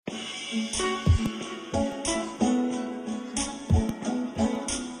Yeah.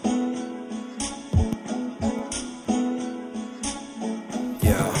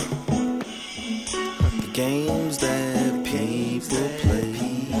 The games that people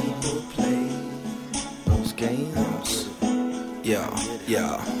play. Those games. Yeah.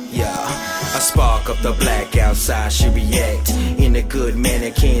 I spark up the black outside, she react. In a good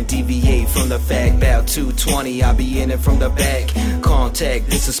manner, can't deviate from the fact. About 220, I be in it from the back. Contact,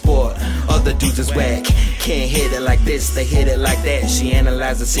 this is sport, other dudes is whack. Can't hit it like this, they hit it like that. She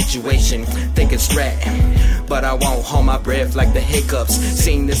analyze the situation, think it's strat. But I won't hold my breath like the hiccups.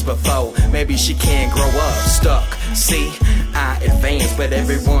 Seen this before, maybe she can't grow up. Stuck, see, I advance, but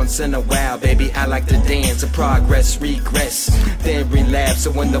every once in a while, baby, I like to dance. Progress, regress, then relapse.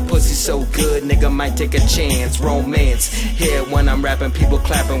 So when the pussy's so good, nigga might take a chance. Romance, here when I'm rapping, people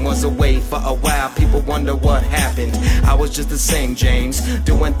clapping. Was away for a while, people wonder what happened. I was just the same James,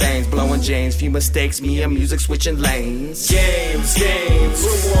 doing things, blowing James. Few mistakes, me and music switching lanes. Games,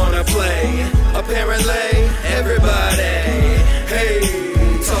 who wanna play? Apparently, everybody. Hey,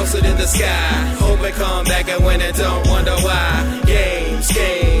 toss it in the sky. Hope it come back and win it, don't wonder why. Games,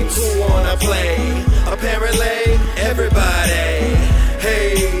 who wanna play? Apparently, everybody.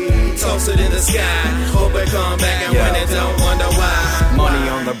 Hey, toss it in the sky. Hope it come back and win it, don't wonder why. Money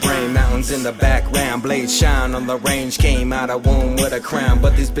on the brain, mountains in the background. Blades shine on the range, came out of womb with a crown.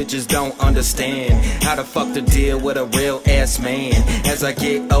 But these bitches don't understand how the fuck to deal with a real ass man. As I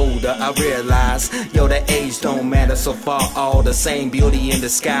get older, I realize, yo, the age don't matter so far. All the same beauty in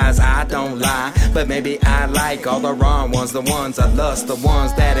disguise, I don't lie. But maybe I like all the wrong ones, the ones I lust, the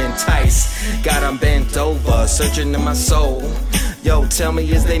ones that entice. Got 'em bent over, searching in my soul. Yo, tell me,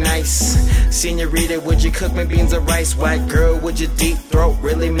 is they nice? Senorita, would you cook me beans and rice? White girl, would you deep throat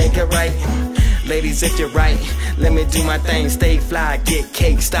really make it right? Ladies, if you're right, let me do my thing. Stay fly, get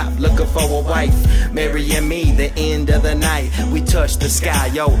cake, stop looking for a wife. Marry and me, the end of the night. We touch the sky,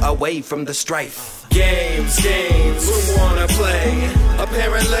 yo, away from the strife. Games, who wanna play?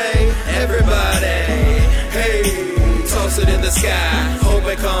 Apparently, everybody. Hey, toss it in the sky. Hope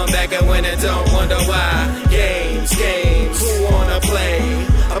it come back and win it, don't wonder why. Games, who wanna play?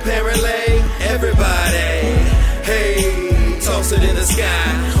 Apparently, everybody. Hey, toss it in the sky.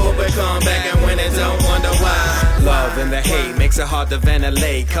 Hope it come back and win it, don't wonder why. Love and the hate makes it hard to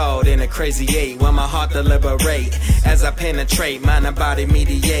ventilate. Caught in a crazy eight, want my heart to liberate. As I penetrate, mind and body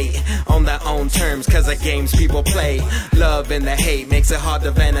mediate on their own terms, cause the games people play. Love and the hate makes it hard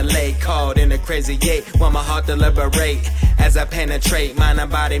to ventilate. Caught in a crazy eight, want my heart to liberate. As I penetrate, mind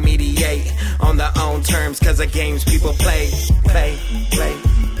and body mediate on their own terms, cause the games people play.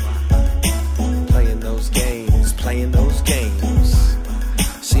 Playing those games.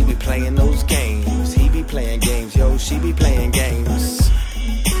 She be playing those games. He be playing games, yo, she be playing games.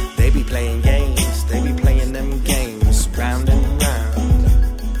 They be playing games, they be playing them games. Round and round,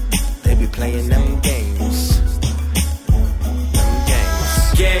 they be playing them games.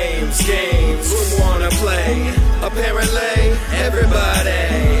 Games, who wanna play? Apparently, everybody.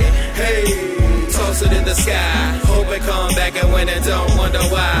 Hey, toss it in the sky. Hope it come back and win it, don't wonder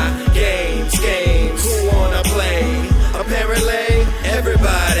why.